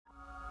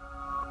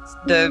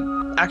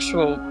The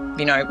actual,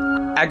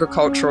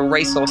 agricultural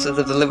resources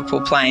of the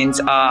Liverpool Plains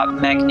are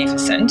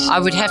magnificent. I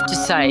would have to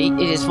say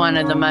it is one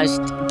of the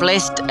most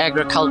blessed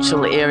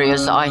agricultural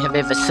areas I have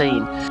ever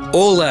seen.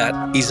 All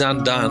that is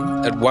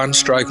undone at one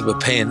stroke of a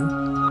pen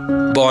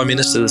by a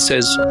minister that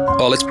says,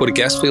 let's put a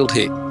gas field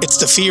here. It's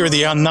the fear of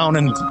the unknown,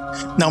 and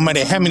no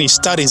matter how many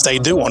studies they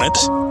do on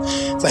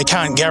it, they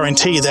can't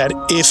guarantee that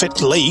if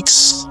it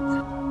leaks,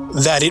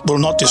 that it will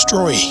not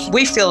destroy.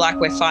 We feel like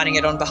we're fighting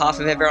it on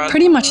behalf of everyone.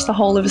 Pretty much the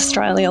whole of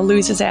Australia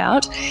loses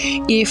out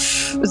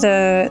if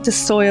the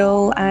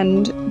soil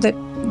and that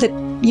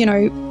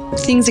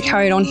things are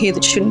carried on here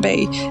that shouldn't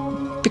be,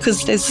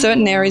 because there's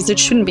certain areas that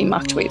shouldn't be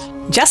mucked with.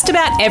 Just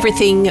about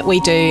everything we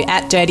do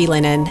at Dirty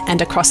Linen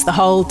and across the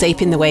whole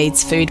Deep in the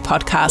Weeds food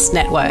podcast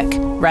network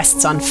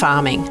rests on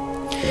farming.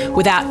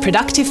 Without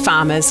productive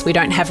farmers, we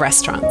don't have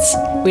restaurants.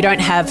 We don't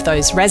have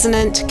those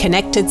resonant,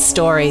 connected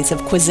stories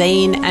of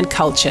cuisine and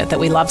culture that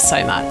we love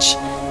so much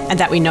and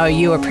that we know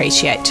you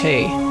appreciate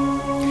too.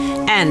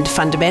 And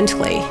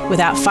fundamentally,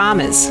 without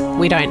farmers,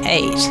 we don't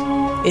eat.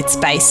 It's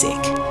basic.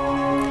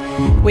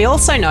 We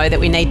also know that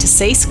we need to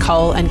cease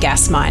coal and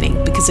gas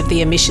mining because of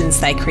the emissions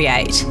they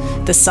create.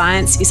 The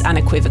science is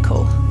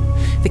unequivocal.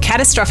 The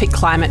catastrophic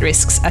climate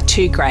risks are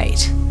too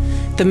great.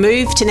 The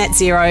move to net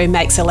zero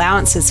makes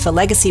allowances for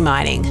legacy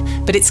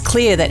mining, but it's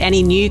clear that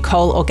any new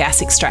coal or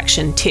gas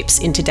extraction tips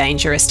into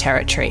dangerous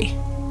territory.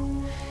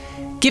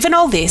 Given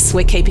all this,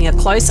 we're keeping a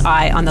close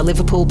eye on the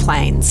Liverpool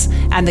Plains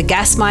and the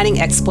gas mining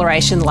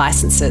exploration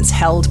licences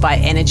held by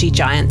energy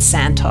giant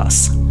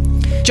Santos.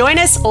 Join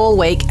us all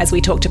week as we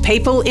talk to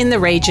people in the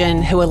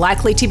region who are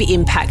likely to be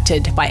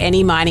impacted by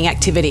any mining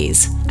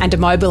activities and are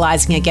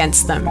mobilising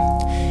against them.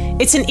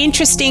 It's an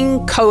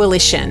interesting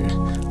coalition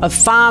of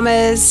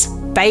farmers,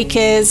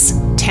 bakers,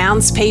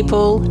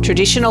 townspeople,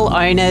 traditional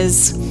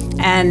owners,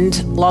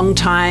 and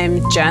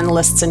long-time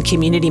journalists and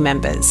community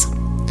members.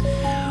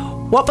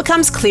 What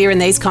becomes clear in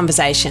these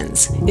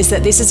conversations is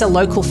that this is a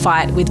local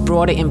fight with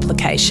broader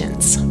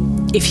implications.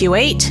 If you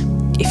eat,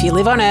 if you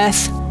live on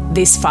Earth,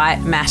 this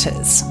fight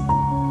matters.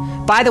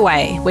 By the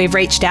way, we've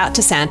reached out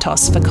to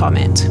Santos for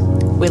comment.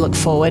 We look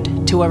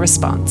forward to a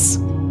response.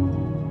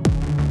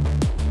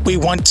 We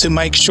want to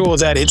make sure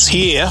that it's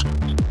here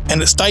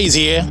and it stays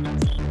here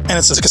and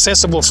it's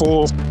accessible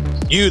for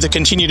you to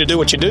continue to do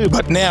what you do.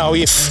 But now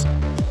if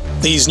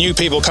these new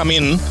people come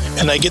in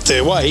and they get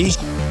their way,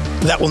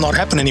 that will not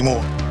happen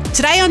anymore.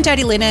 Today on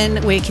Dirty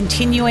Linen, we're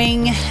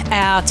continuing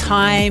our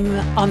time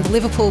on the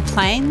Liverpool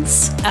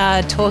Plains,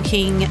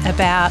 talking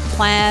about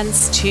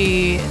plans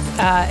to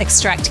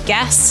extract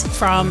gas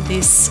from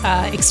this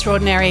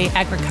extraordinary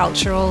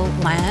agricultural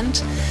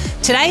land.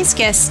 Today's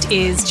guest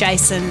is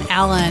Jason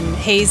Allan.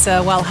 He's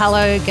a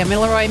Walhallow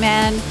Gamilaroi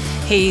man.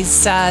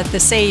 He's the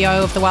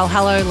CEO of the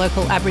Walhallow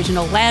Local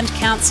Aboriginal Land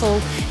Council.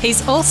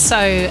 He's also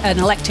an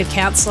elected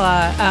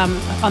councillor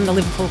on the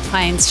Liverpool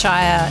Plains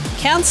Shire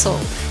Council.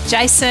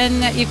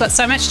 Jason, you've got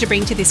so much to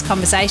bring to this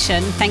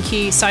conversation. Thank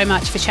you so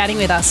much for chatting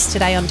with us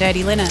today on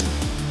Dirty Linen.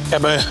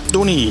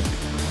 Kabaduni,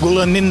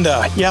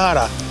 Gulaninda,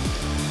 Yara.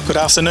 Good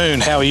afternoon.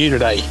 How are you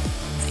today?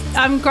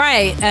 I'm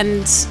great,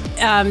 and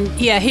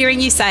hearing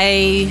you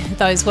say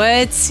those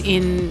words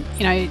in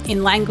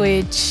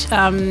language,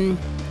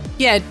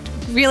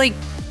 really,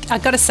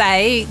 I've got to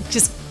say,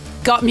 just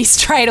got me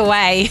straight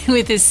away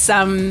with this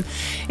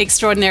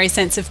extraordinary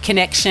sense of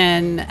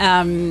connection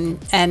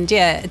and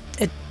a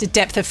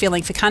depth of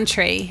feeling for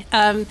country.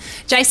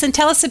 Jason,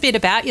 tell us a bit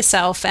about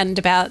yourself and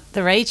about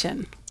the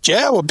region.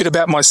 Yeah, well, a bit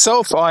about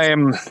myself. I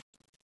am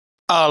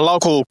a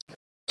local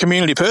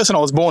community person. I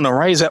was born and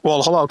raised at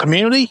Walhallow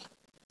community.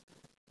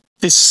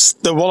 The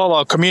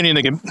Walhallow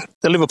community in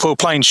the Liverpool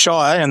Plains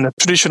Shire and the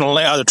traditional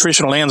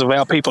lands of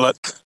our people at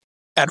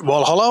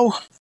Walhallow.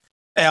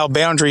 Our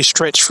boundaries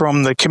stretch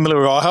from the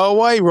Kimiluri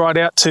Highway right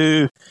out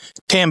to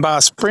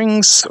Tambar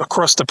Springs,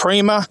 across to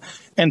Prima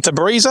and to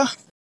Breeza.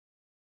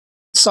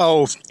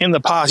 So in the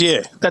past,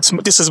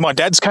 this is my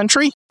dad's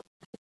country,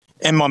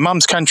 and my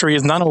mum's country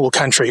is Ngunnawal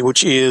country,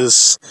 which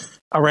is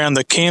around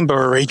the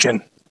Canberra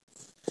region.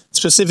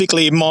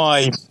 Specifically,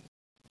 my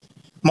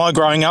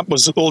growing up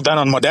was all done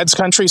on my dad's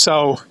country,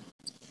 so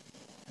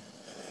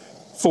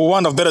for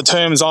want of better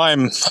terms,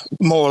 I'm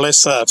more or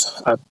less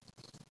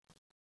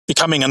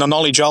becoming a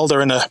knowledge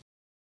holder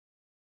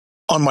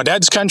on my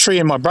dad's country,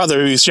 and my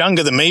brother, who's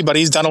younger than me, but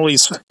he's done all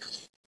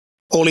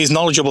his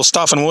knowledgeable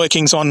stuff and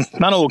workings on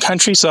Ngunnawal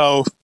country.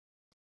 So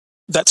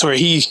that's where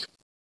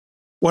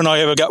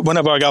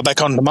whenever I go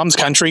back on the mum's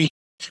country,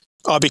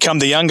 I become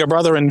the younger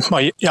brother, and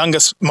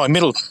my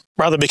middle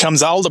brother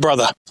becomes the older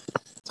brother.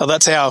 So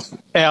that's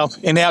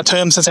in our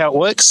terms, that's how it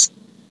works.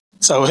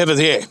 So whoever's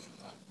here.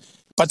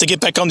 But to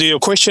get back onto your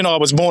question, I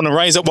was born and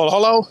raised at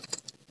Walhallow,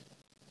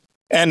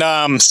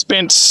 and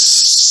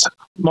spent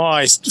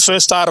my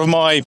first start of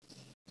my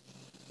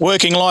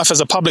working life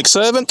as a public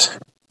servant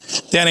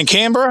down in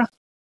Canberra,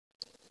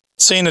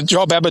 seen a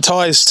job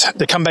advertised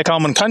to come back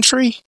home and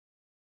country.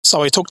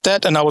 So I took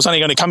that, and I was only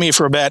going to come here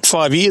for about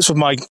 5 years with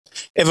my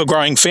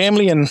ever-growing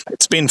family, and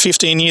it's been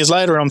 15 years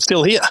later and I'm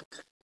still here.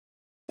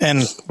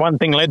 And one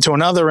thing led to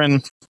another,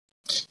 and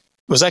it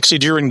was actually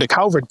during the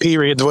COVID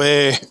period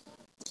where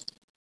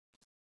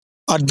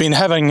I'd been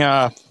having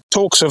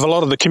talks with a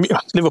lot of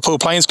the Liverpool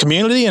Plains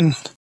community, and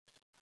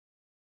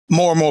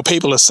more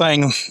people are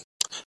saying,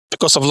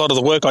 because of a lot of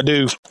the work I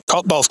do,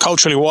 both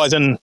culturally wise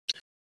and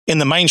in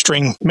the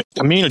mainstream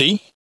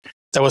community,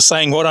 they were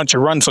saying, why don't you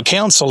run for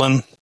council?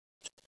 And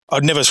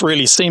I'd never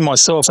really seen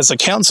myself as a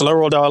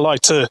councillor, although I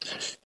like to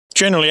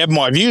generally have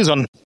my views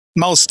on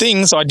most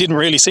things. I didn't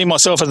really see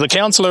myself as a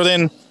councillor.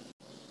 Then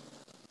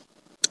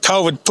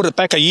COVID put it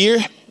back a year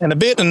and a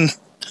bit, and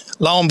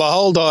lo and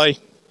behold, I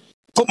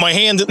put my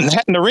hat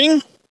in the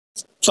ring,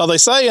 so they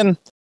say, and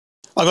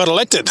I got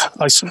elected.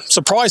 I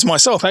surprised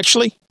myself,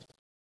 actually.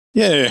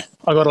 Yeah,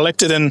 I got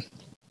elected, and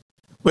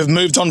we've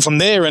moved on from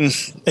there, and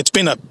it's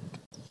been a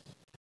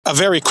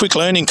very quick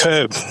learning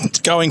curve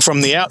going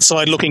from the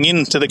outside looking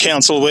into the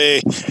council, where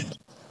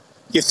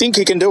you think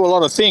you can do a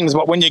lot of things,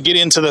 but when you get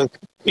into the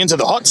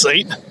hot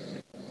seat,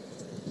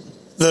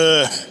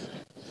 the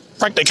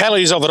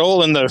practicalities of it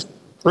all and the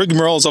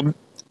rigmaroles of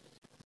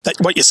that,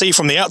 what you see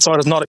from the outside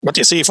is not what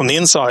you see from the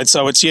inside.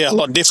 So it's, a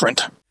lot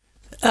different.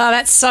 Oh,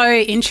 that's so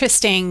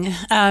interesting.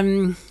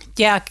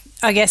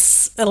 I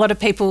guess a lot of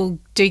people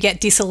do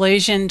get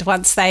disillusioned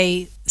once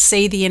they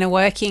see the inner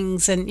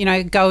workings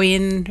and, go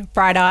in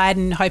bright-eyed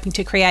and hoping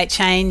to create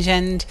change,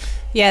 and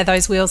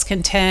those wheels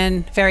can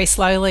turn very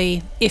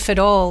slowly, if at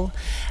all.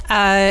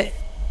 I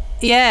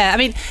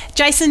mean,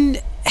 Jason,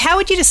 how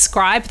would you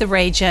describe the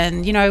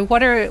region?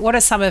 What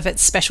are some of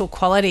its special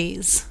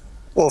qualities?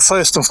 Well,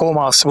 first and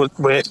foremost,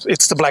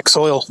 it's the black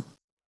soil.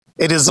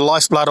 It is the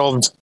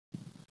lifeblood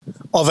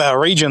of our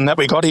region that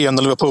we got here in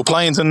the Liverpool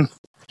Plains, and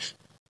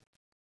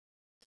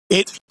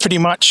it pretty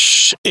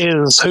much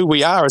is who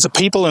we are as a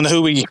people, and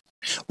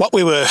what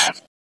we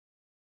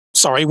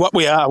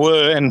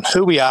are and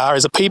who we are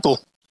as a people.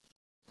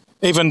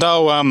 Even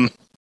though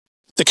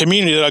the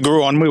community that I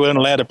grew on, we weren't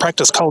allowed to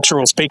practice culture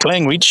or speak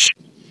language,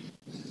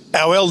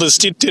 our elders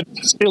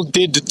still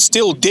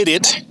did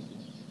it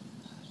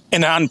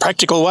in an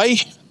unpractical way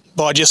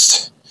by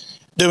just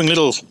doing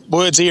little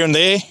words here and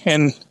there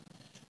and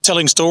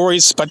telling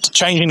stories, but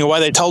changing the way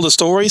they told the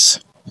stories.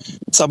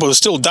 So it was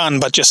still done,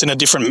 but just in a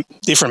different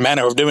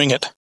manner of doing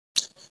it.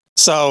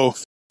 So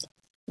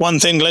one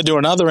thing led to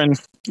another, and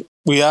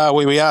we are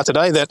where we are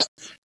today, that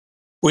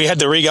we had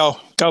to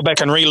go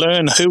back and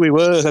relearn who we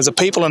were as a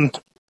people and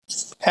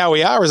how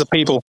we are as a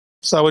people.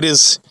 So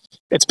it's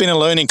been a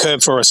learning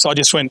curve for us. I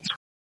just went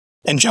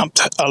and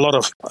jumped a lot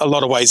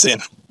of ways in,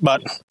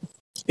 but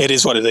it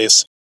is what it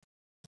is.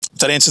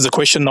 That answers the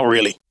question? Not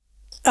really.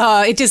 Oh,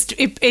 I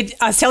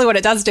tell you what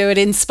it does do. It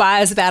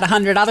inspires about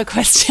 100 other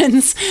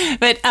questions.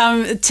 But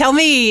tell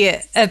me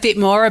a bit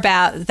more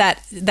about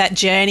that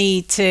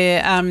journey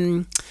to,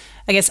 I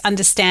guess,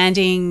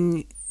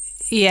 understanding,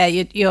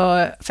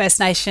 your First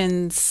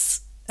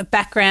Nations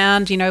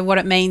background. What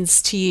it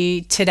means to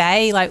you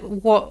today. Like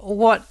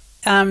what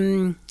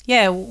has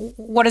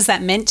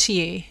that meant to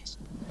you?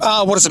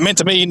 What has it meant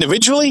to me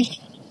individually,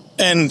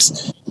 and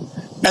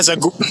as a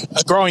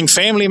growing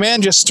family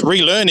man, just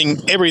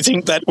relearning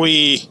everything that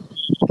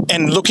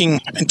looking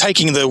and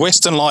taking the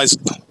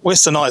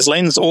westernized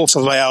lens off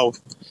of our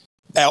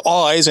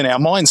eyes and our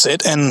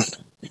mindset, and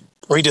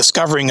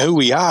rediscovering who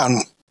we are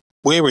and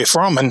where we're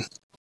from. And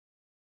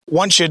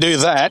once you do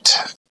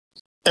that,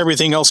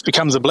 everything else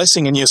becomes a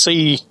blessing, and you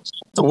see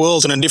the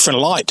world in a different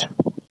light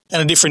and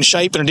a different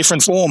shape and a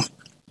different form.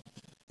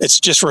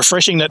 It's just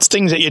refreshing. That's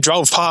things that you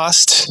drove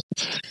past,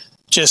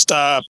 just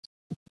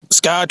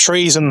scar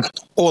trees and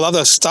all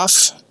other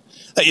stuff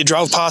that you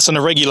drove past on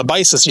a regular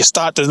basis, you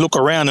start to look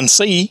around and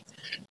see,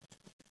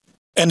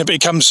 and it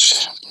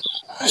becomes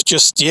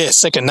just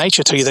second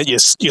nature to you, that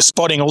you're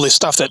spotting all this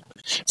stuff that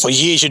for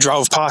years you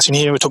drove past and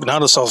you never took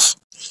notice of.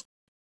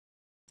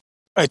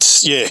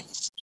 It's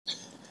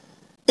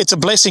a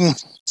blessing,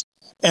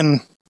 and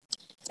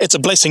it's a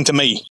blessing to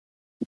me,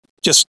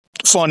 just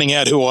finding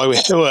out who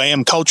I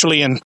am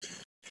culturally, and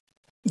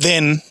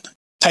then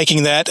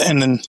taking that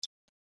and then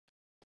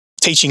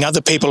teaching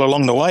other people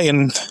along the way,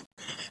 and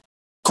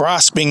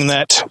grasping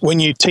that when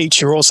you teach,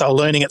 you're also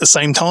learning at the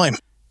same time.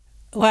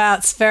 Wow,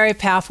 it's a very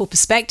powerful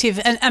perspective.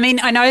 And I mean,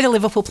 I know the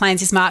Liverpool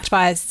Plains is marked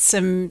by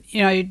some,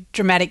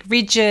 dramatic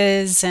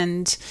ridges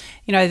and,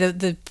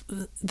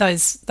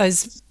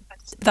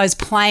 those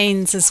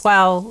plains as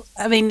well.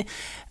 I mean,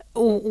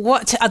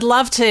 I'd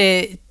love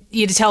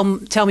you to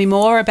tell me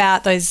more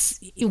about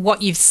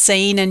what you've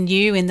seen and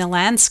knew in the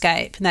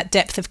landscape and that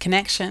depth of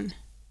connection.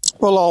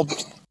 Well,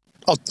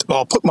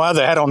 I'll put my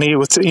other hat on here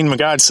in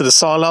regards to the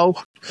silo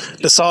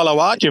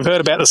art. You've heard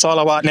about the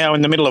silo art now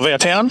in the middle of our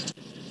town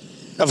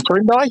of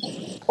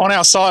Corindai. On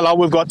our silo,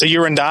 we've got the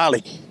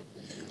Urundali,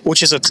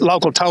 which is a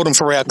local totem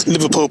for our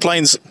Liverpool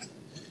Plains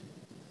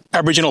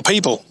Aboriginal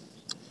people.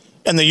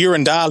 And the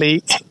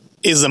Urundali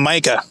is the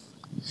maker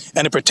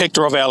and the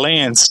protector of our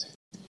lands.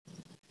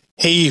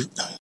 He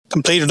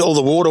completed all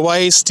the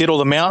waterways, did all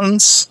the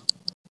mountains,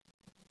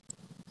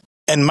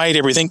 and made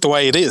everything the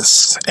way it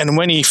is. And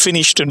when he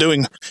finished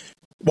doing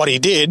what he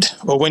did,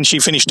 or when she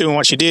finished doing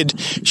what she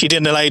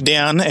didn't lay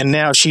down, and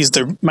now she's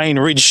the main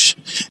ridge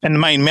and the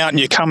main mountain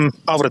you come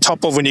over the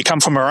top of when you come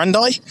from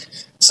Arundai.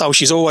 So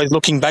she's always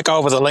looking back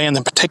over the land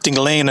and protecting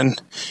the land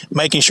and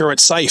making sure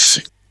it's safe.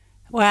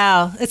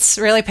 Wow, it's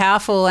really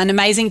powerful and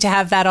amazing to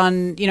have that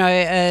on,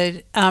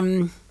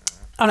 on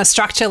a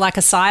structure like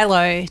a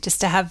silo,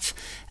 just to have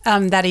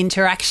that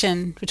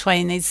interaction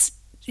between these,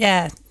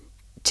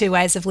 two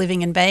ways of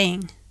living and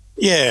being.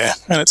 Yeah,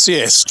 and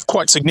it's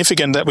quite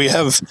significant that we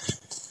have,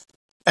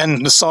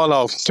 and the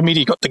silo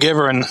committee got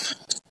together and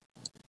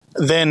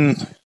then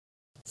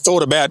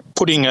thought about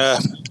putting a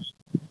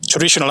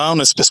traditional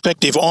owners'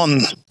 perspective on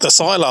the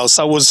silos.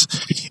 So it was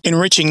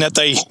enriching that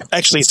they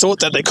actually thought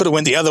that they could have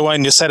went the other way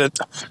and just had it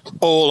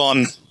all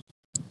on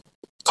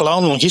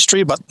colonial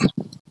history, but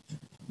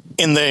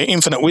in their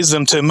infinite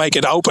wisdom to make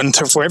it open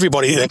for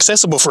everybody,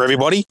 accessible for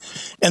everybody,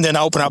 and then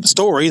open up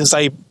stories,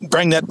 they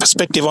bring that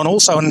perspective on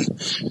also. And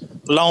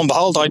lo and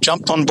behold, I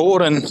jumped on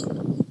board, and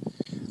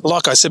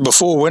like I said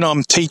before, when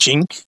I'm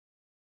teaching,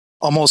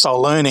 I'm also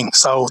learning.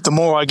 So the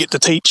more I get to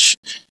teach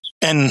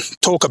and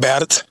talk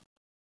about it,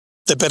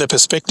 the better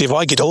perspective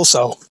I get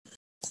also,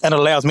 and it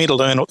allows me to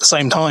learn at the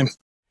same time.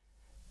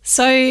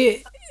 So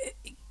we're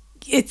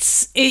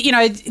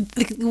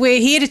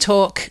here to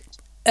talk,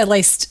 at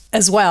least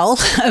as well,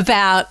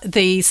 about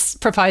these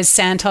proposed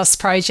Santos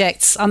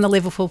projects on the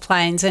Liverpool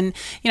Plains. And,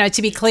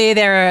 to be clear,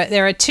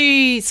 there are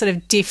two sort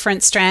of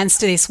different strands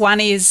to this.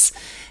 One is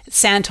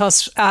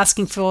Santos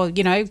asking for,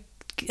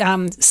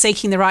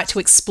 seeking the right to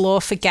explore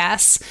for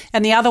gas,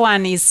 and the other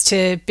one is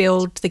to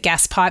build the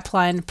gas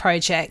pipeline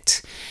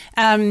project.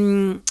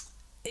 Tell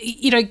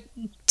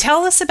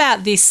us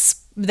about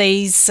these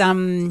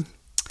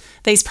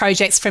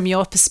projects from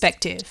your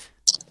perspective.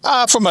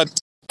 From a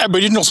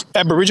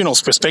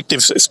Aboriginals perspective,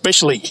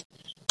 especially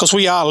because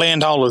we are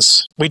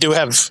landholders, we do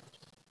have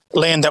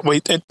land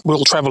that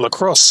will travel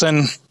across,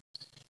 and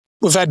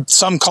we've had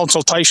some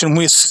consultation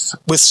with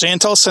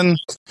Santos, and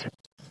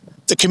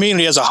the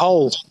community as a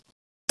whole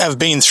have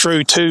been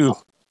through two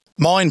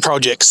mine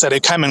projects that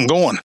have come and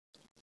gone.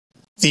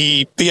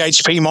 The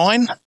BHP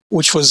mine,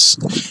 which was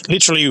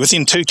literally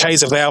within 2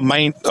 k's of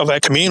our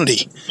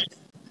community,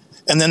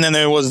 and then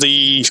there was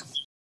the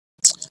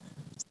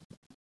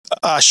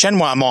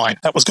Shenhua mine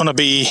that was going to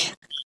be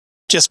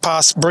just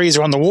past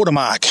Breezer on the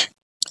watermark.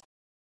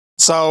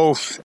 So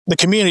the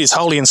community is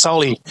wholly and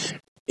solely,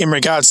 in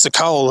regards to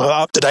coal,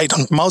 up to date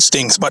on most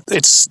things, but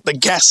it's the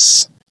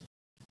gas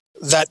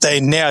that they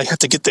now have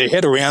to get their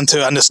head around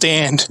to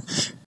understand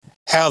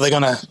how they're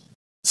going to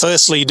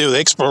firstly do the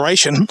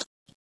exploration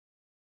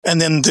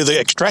and then do the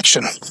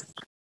extraction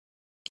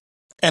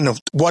and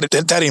what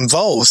that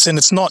involves. And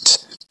it's not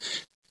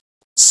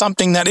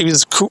something that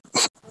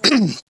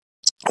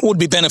would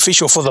be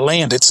beneficial for the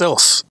land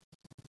itself.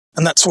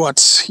 And that's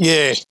what,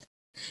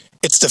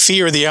 it's the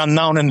fear of the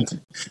unknown,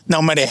 and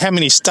no matter how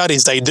many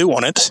studies they do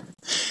on it,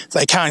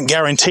 they can't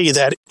guarantee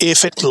that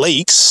if it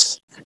leaks,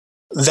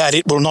 that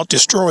it will not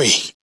destroy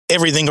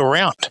everything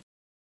around.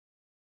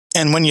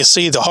 And when you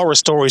see the horror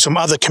stories from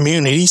other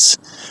communities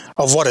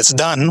of what it's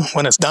done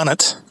when it's done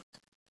it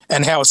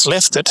and how it's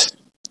left it,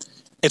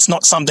 it's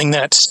not something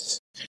that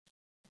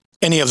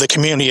any of the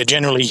community are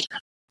generally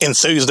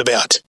enthused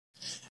about,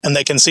 and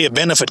they can see a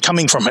benefit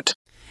coming from it.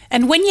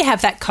 And when you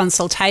have that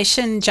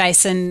consultation,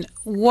 Jason,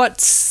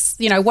 what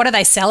are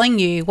they selling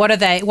you? Why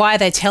are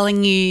they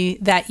telling you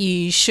that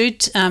you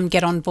should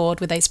get on board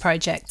with these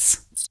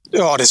projects?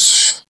 Oh,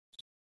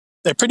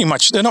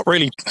 they're not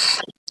really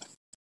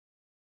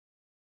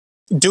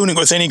doing it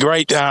with any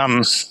great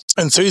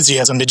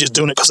enthusiasm. They're just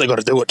doing it because they got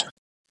to do it.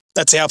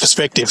 That's our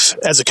perspective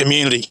as a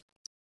community,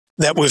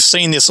 that we've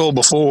seen this all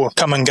before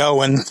come and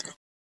go, and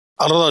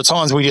a lot of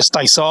times we just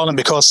stay silent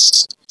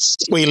because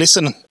we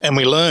listen and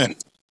we learn.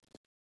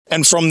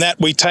 And from that,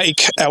 we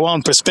take our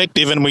own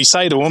perspective and we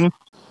say to them,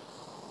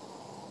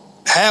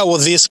 how will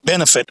this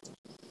benefit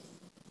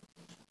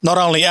not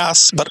only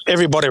us, but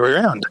everybody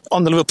around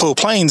on the Liverpool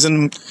Plains?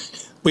 And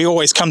we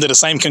always come to the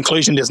same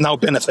conclusion: there's no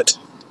benefit.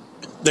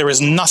 There is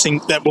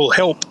nothing that will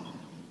help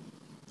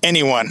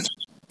anyone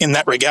in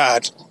that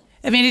regard.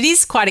 I mean, it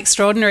is quite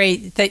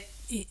extraordinary that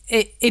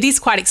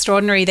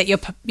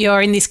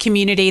you're in this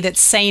community that's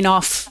seen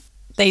off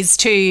these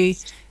two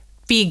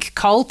big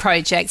coal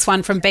projects,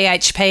 one from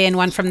BHP and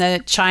one from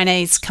the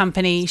Chinese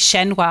company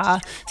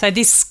Shenhua. So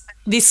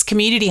this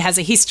community has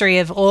a history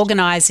of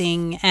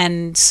organising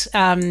and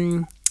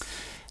I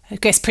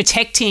guess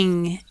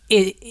protecting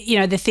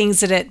the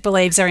things that it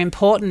believes are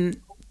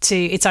important to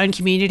its own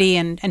community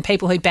and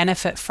people who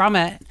benefit from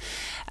it.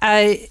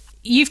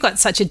 You've got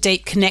such a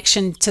deep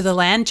connection to the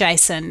land,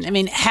 Jason. I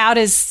mean, how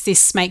does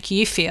this make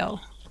you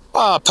feel?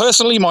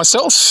 Personally,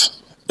 myself,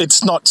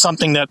 it's not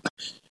something that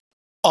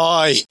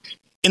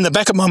in the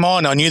back of my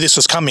mind, I knew this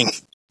was coming.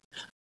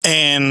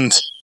 And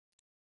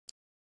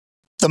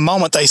the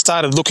moment they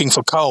started looking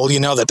for coal, you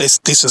know that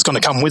this is going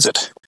to come with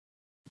it.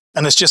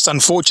 And it's just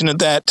unfortunate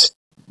that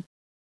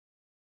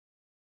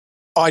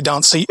I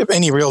don't see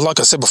any real, like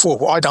I said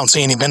before, I don't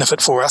see any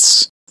benefit for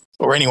us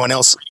or anyone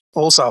else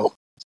also.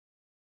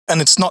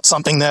 and it's not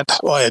something that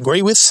I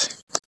agree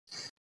with.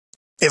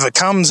 If it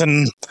comes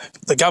and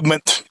the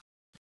government,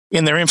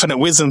 in their infinite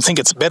wisdom, think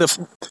it's better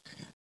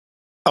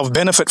of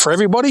benefit for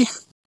everybody,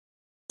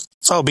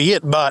 so be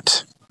it.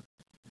 But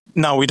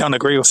no, we don't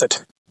agree with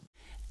it.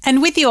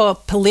 And with your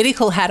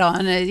political hat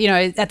on,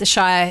 at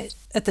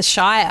the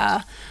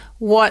Shire,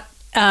 what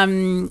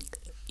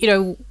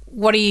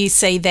what do you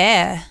see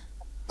there?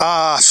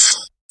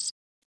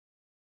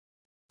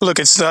 Look,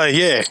 it's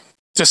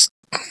just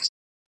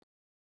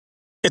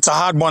it's a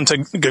hard one to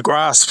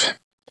grasp.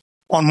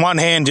 On one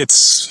hand, it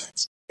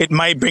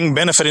may bring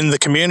benefit in the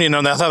community, and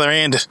on the other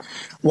hand,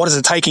 what is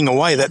it taking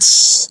away?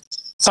 That's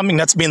something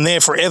that's been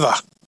there forever.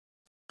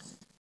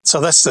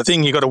 So that's the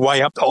thing, you've got to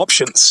weigh up the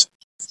options.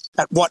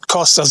 At what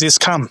cost does this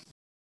come?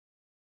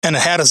 And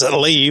how does it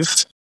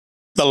leave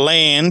the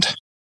land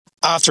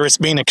after it's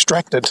been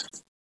extracted?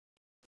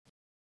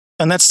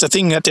 And that's the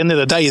thing, at the end of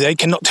the day, they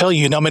cannot tell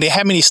you, no matter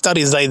how many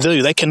studies they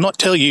do, they cannot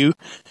tell you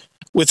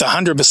with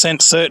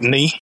 100%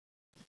 certainty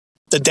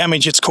the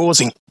damage it's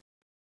causing.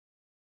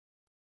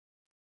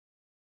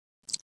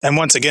 And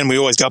once again, we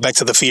always go back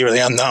to the fear of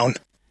the unknown.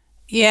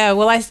 Yeah,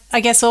 well, I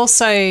guess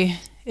also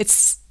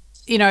it's,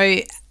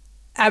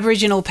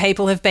 Aboriginal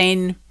people have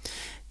been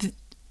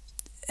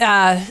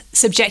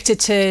subjected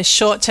to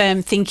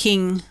short-term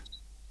thinking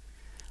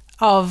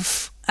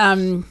of,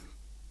 colonialists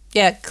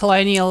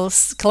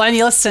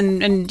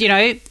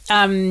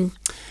and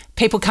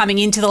people coming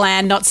into the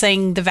land, not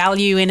seeing the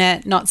value in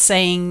it, not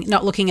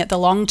looking at the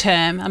long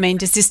term. I mean,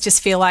 does this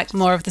just feel like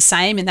more of the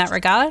same in that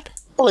regard?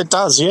 Well, it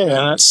does, yeah.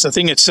 And that's the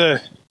thing. It's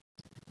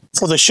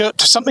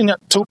something that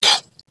took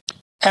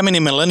how many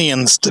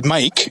millenniums to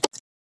make,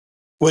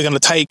 we're going to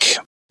take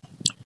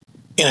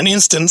in an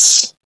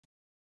instance,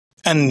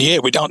 and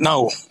we don't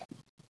know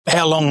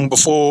how long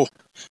before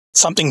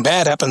something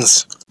bad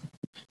happens.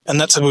 And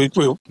that's we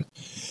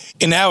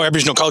in our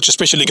Aboriginal culture,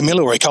 especially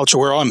Kamilaroi culture,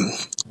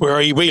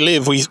 where we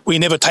live, we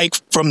never take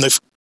from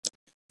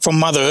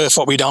Mother Earth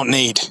what we don't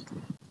need.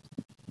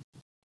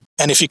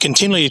 And if you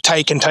continually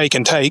take and take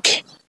and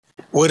take,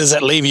 where does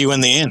that leave you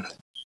in the end?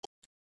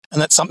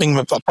 And that's something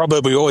that I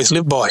probably always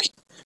live by.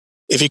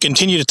 If you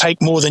continue to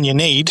take more than you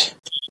need,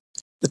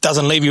 it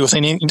doesn't leave you with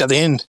anything to the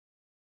end.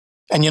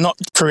 And you're not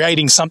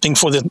creating something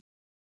for the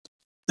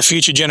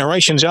future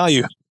generations, are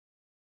you?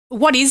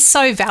 What is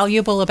so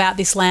valuable about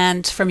this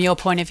land from your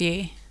point of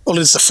view? Well,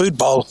 it's the food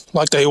bowl,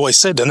 like they always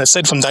said, and they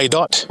said from day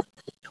dot.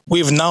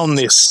 We've known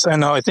this,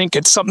 and I think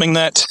it's something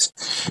that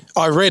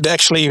I read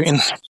actually in,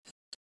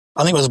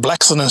 I think it was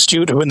Blackson and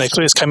Stewart, when they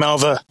first came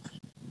over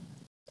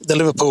the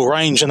Liverpool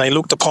Range, and they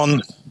looked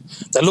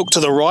to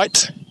the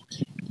right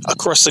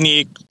across the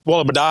near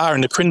Wallabadar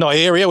and the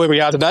Crindai area where we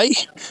are today,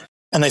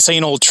 and they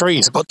seen all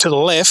trees. But to the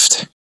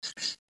left,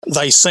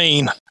 they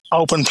seen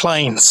open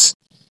plains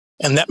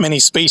and that many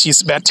species,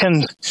 about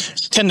 10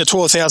 to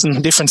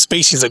 12,000 different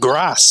species of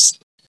grass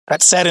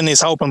that sat in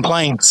these open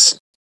plains.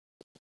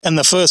 And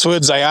the first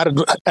words they uttered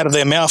out of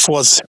their mouth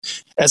was,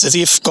 as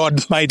if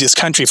God made this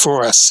country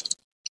for us.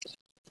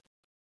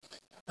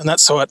 And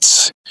that's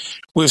what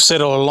we've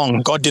said all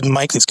along. God didn't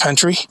make this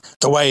country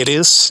the way it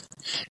is.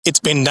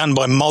 It's been done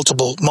by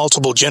multiple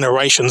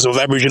generations of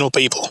Aboriginal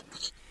people.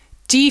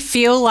 Do you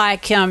feel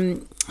like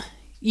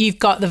you've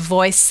got the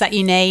voice that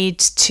you need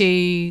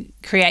to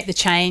create the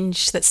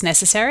change that's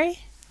necessary?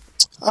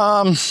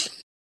 That's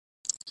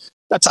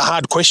a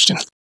hard question.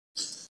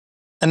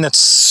 And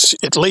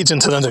it leads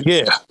into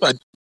the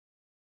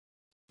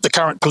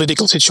current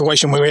political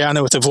situation where we are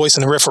now with the voice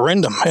and the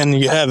referendum.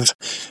 And you have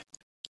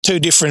two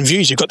different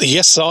views. You've got the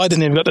yes side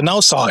and then you've got the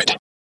no side.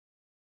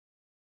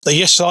 The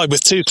yes side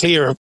with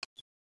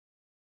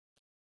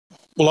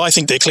I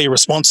think they're clear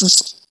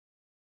responses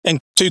and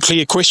two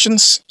clear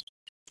questions.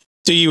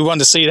 Do you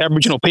want to see the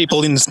Aboriginal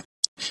people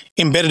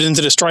embedded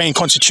into the Australian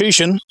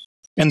Constitution?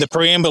 And the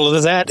preamble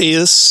of that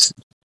is,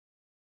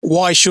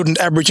 why shouldn't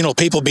Aboriginal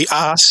people be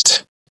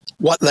asked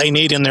what they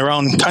need in their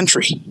own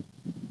country?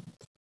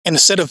 And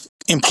instead of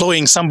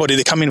employing somebody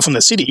to come in from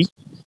the city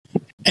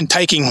and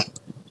taking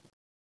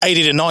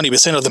 80 to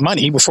 90% of the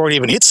money before it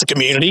even hits the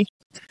community,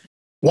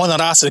 why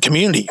not ask the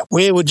community,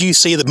 where would you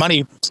see the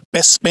money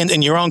best spent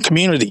in your own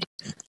community?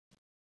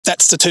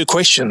 That's the two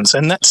questions.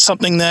 And that's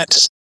something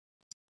that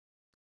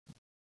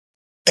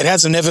it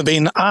hasn't ever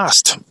been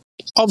asked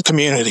of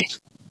community.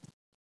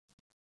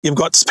 You've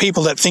got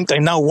people that think they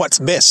know what's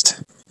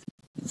best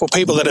for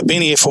people that have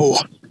been here for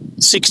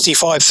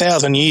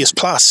 65,000 years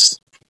plus,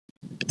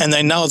 and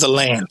they know the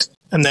land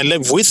and they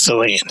live with the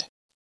land.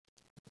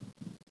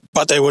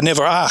 But they were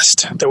never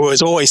asked. They were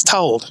always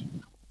told.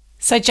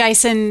 So,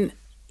 Jason,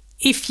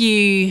 if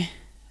you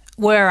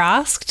were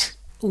asked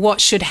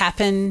what should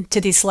happen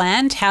to this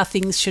land, how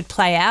things should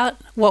play out,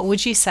 what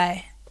would you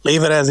say?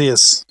 Leave it as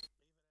is.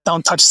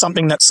 Don't touch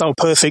something that's so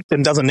perfect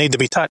and doesn't need to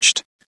be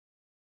touched.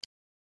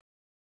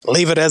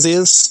 Leave it as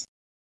is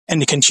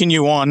and you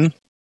continue on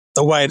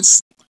the way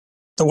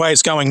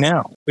it's going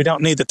now. We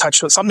don't need to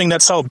touch something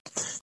that's so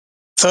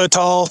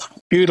fertile,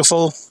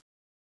 beautiful,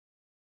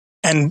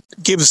 and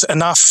gives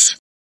enough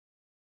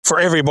for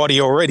everybody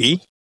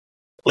already.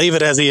 leave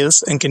it as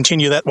is and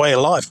continue that way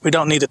of life. We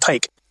don't need to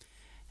take.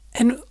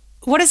 And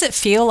what does it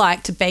feel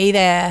like to be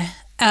there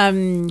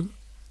in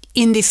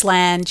this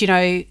land,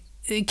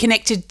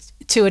 connected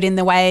to it in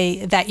the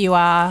way that you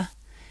are,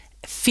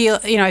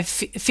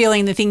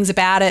 feeling the things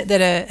about it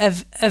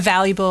that are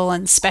valuable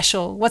and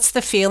special? What's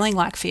the feeling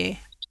like for you?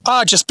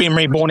 Just being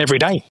reborn every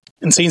day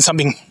and seeing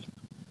something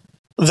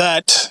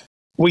that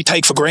we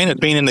take for granted,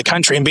 being in the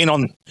country and being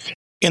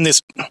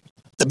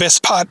the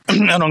best part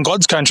and on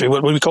God's country,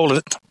 what we call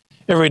it,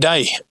 every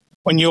day.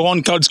 When you're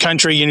on God's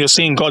country and you're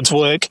seeing God's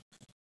work,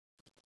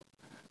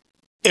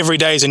 every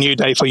day is a new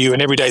day for you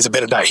and every day is a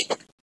better day.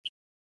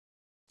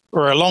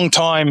 We're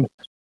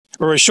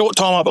a short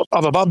time up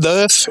above the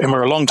earth and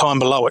we're a long time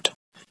below it.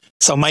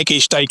 So make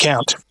each day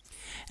count.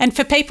 And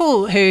for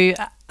people who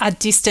are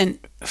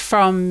distant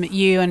from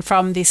you and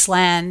from this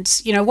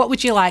land, what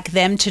would you like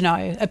them to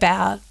know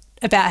about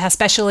how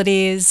special it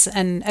is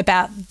and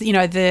about,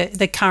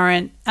 the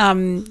current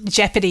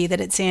jeopardy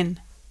that it's in?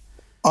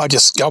 I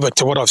just go back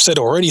to what I've said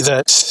already,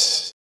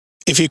 that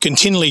if you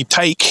continually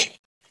take,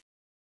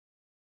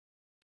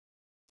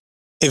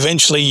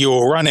 eventually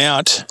you'll run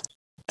out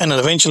and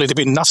eventually there'll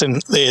be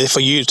nothing there for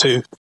you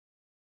to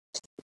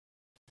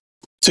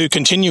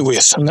continue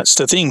with. And that's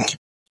the thing.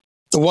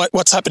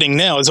 What's happening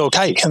now is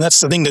okay. And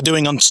that's the thing, they're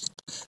doing on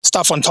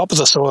stuff on top of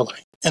the soil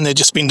and they've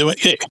just been doing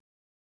it.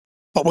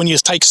 But when you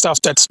take stuff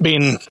that's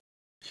been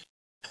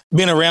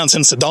around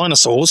since the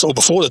dinosaurs or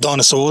before the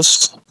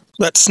dinosaurs,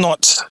 that's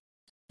not,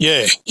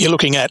 you're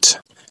looking at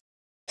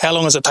how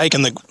long has it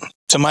taken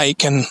to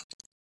make, and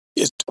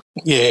it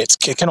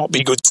cannot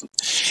be good.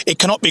 It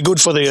cannot be good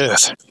for the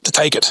earth to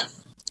take it.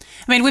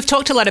 I mean, we've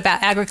talked a lot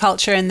about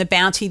agriculture and the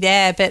bounty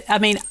there, but I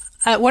mean,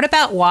 what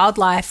about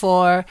wildlife?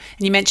 And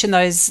you mentioned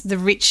the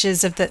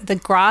riches of the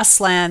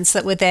grasslands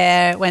that were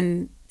there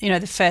when,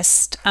 the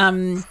first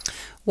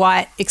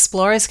white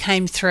explorers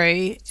came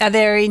through. Are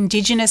there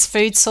Indigenous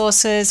food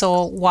sources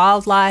or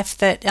wildlife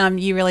that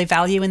you really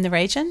value in the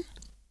region?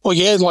 Well,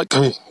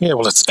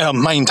 it's our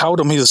main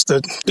totem is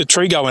the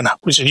tree goanna,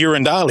 which is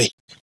Urundali.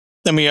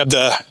 Then we have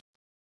the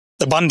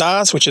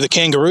bundars, which are the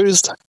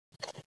kangaroos.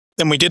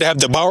 Then we did have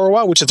the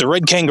Burrawa, which is the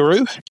red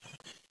kangaroo.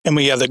 And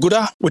we have the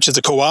Gudda, which is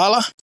the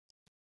koala.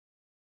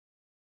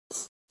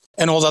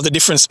 And all the other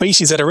different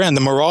species that are around,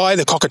 the marae,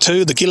 the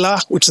cockatoo, the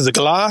gilla, which is the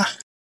galah,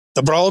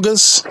 the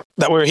brolgas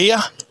that were here,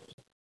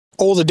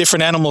 all the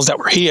different animals that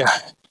were here.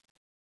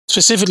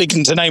 Specifically,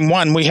 to name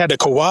one, we had a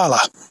koala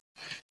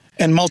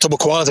and multiple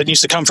koalas that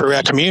used to come through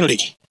our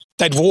community.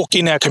 They'd walk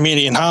in our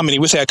community in harmony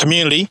with our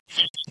community.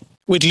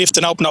 We'd lift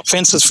and open up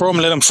fences for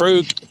them, let them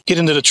through, get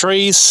into the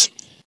trees.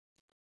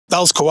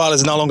 Those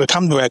koalas no longer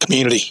come to our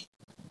community.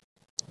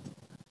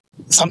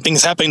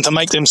 Something's happened to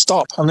make them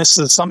stop, and this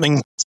is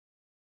something.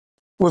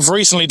 We've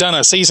recently done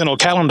a seasonal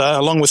calendar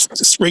along with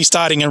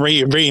restarting and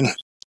reutilising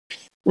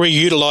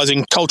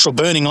cultural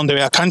burning onto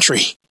our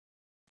country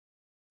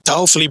to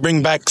hopefully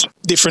bring back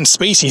different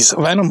species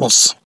of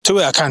animals to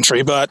our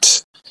country.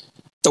 But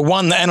the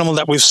animal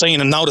that we've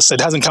seen and noticed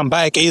that hasn't come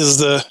back is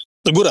the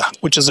Gudda,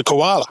 which is a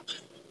koala.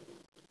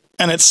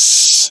 And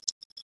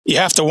you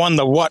have to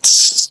wonder what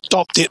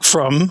stopped it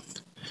from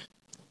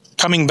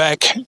coming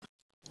back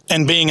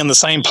and being in the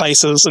same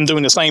places and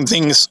doing the same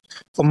things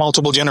for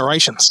multiple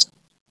generations.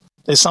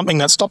 There's something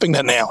that's stopping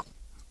that now.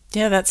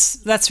 Yeah,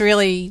 that's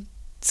really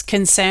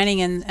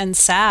concerning and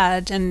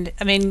sad. And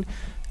I mean,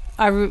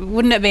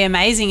 wouldn't it be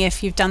amazing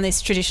if you've done this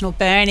traditional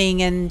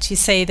burning and you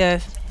see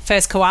the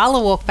first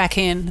koala walk back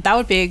in? That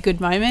would be a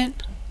good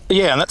moment.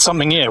 Yeah, and that's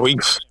something,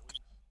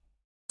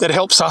 that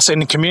helps us in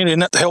the community,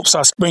 and that helps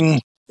us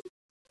bring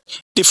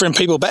different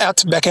people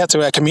back out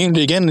to our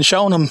community again and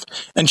showing them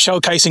and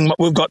showcasing what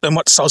we've got and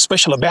what's so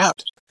special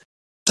about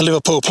the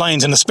Liverpool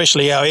Plains and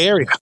especially our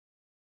area.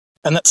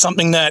 And that's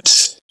something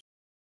that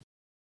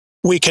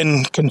we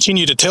can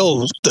continue to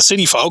tell the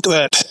city folk,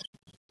 that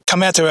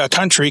come out to our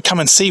country, come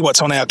and see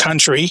what's on our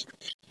country,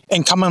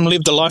 and come and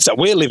live the life that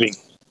we're living.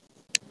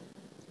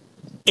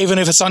 Even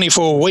if it's only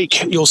for a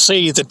week, you'll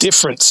see the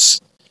difference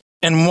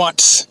in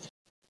what's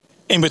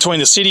in between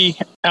the city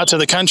out to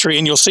the country,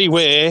 and you'll see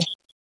where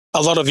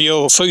a lot of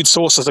your food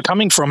sources are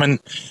coming from and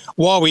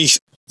why we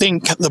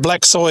think the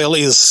black soil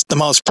is the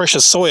most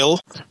precious soil,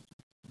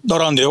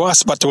 not only to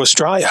us, but to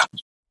Australia.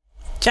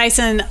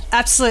 Jason,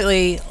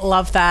 absolutely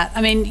love that.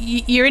 I mean,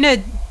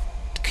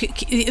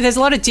 there's a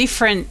lot of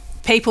different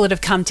people that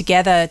have come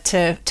together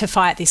to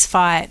fight this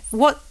fight.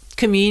 What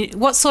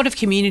sort of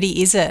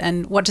community is it,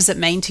 and what does it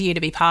mean to you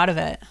to be part of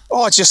it?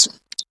 Oh, it's just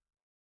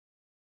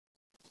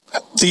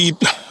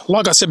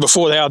like I said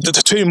before,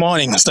 the two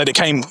minings that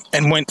came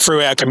and went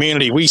through our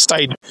community, we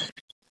stayed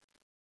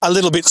a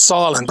little bit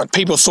silent, but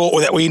people thought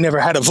that we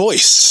never had a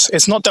voice.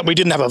 It's not that we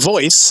didn't have a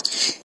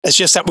voice, it's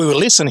just that we were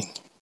listening.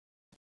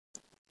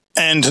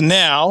 And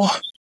now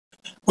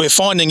we're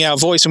finding our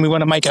voice and we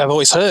want to make our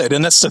voice heard.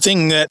 And that's the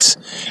thing, that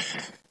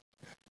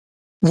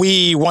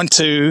we want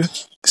to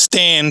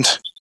stand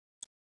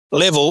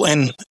level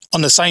and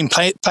on the same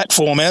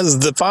platform as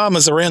the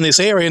farmers around this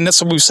area. And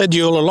that's what we've said to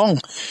you all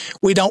along.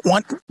 We don't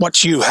want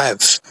what you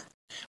have.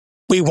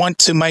 we want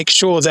to make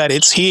sure that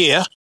it's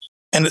here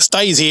and it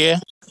stays here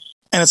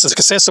and it's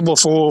accessible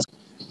for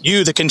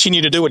you to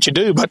continue to do what you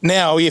do. But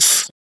now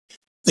if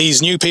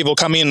these new people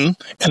come in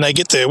and they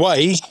get their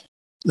way,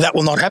 that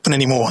will not happen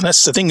anymore. And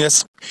that's the thing.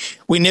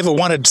 We never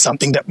wanted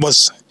something that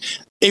was,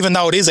 even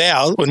though it is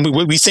ours, when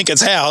we think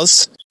it's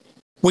ours,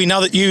 we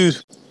know that you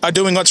are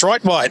doing what's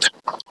right by it.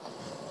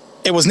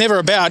 It was never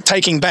about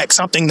taking back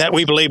something that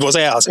we believe was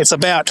ours. It's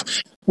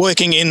about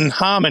working in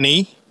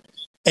harmony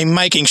and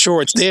making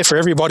sure it's there for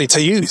everybody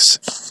to use.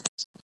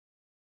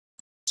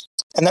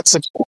 And that's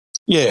the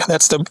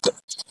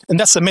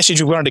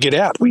message we wanted to get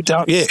out. We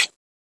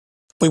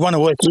want to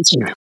work with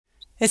you.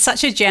 It's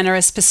such a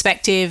generous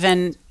perspective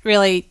and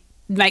really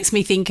makes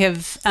me think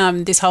of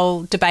this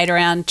whole debate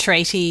around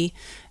treaty.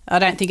 I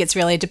don't think it's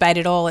really a debate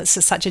at all. It's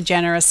just such a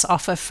generous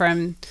offer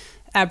from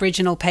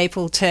Aboriginal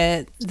people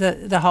to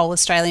the whole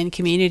Australian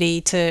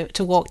community to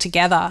walk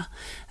together.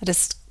 I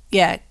just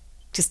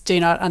do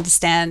not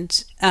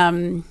understand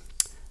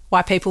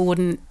why people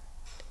wouldn't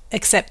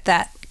accept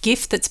that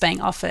gift that's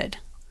being offered.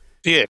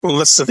 Yeah, well,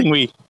 that's the thing.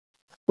 We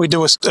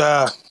do a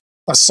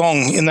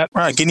song in that,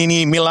 right?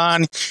 Ginini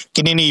Milan,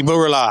 Ginini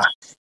Burala,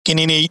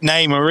 Ginini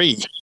Ne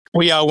Marie.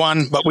 We are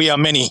one, but we are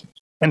many.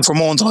 And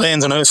from all the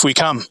lands on earth we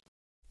come.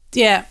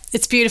 Yeah,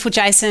 it's beautiful,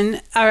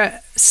 Jason.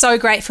 So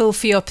grateful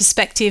for your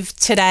perspective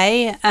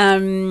today.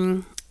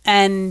 And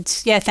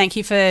yeah, thank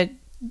you for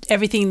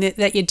everything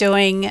that you're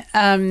doing,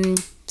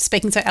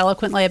 speaking so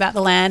eloquently about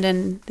the land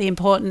and the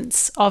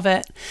importance of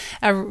it.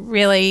 I'm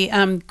really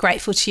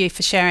grateful to you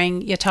for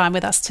sharing your time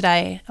with us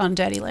today on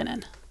Dirty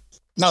Linen.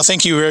 No,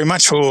 thank you very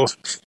much for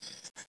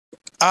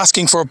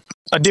asking for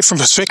a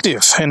different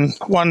perspective and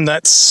one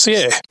that's,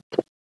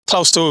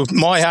 close to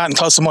my heart and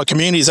close to my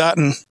community's heart.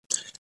 And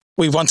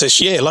we want to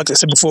share, like I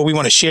said before, we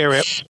want to share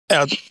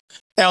our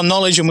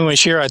knowledge and we want to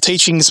share our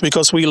teachings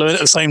because we learn at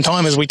the same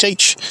time as we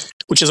teach,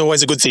 which is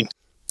always a good thing.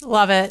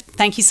 Love it.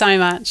 Thank you so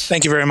much.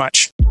 Thank you very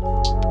much.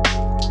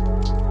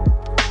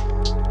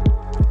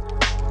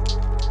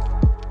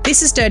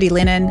 This is Dirty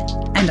Linen,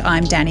 and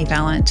I'm Danny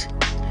Vallant.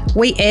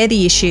 We air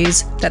the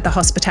issues that the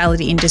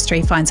hospitality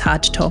industry finds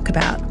hard to talk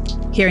about,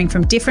 hearing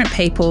from different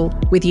people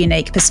with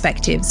unique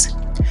perspectives.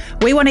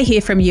 We want to hear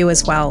from you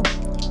as well.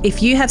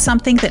 If you have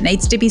something that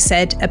needs to be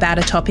said about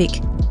a topic,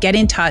 get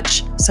in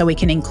touch so we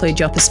can include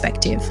your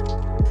perspective.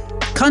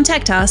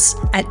 Contact us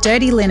at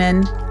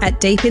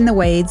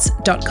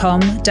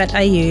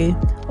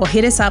dirtylinenat.deepintheweeds.com.au or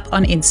hit us up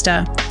on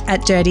Insta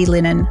at Dirty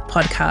Linen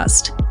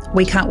Podcast.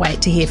 We can't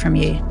wait to hear from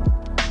you.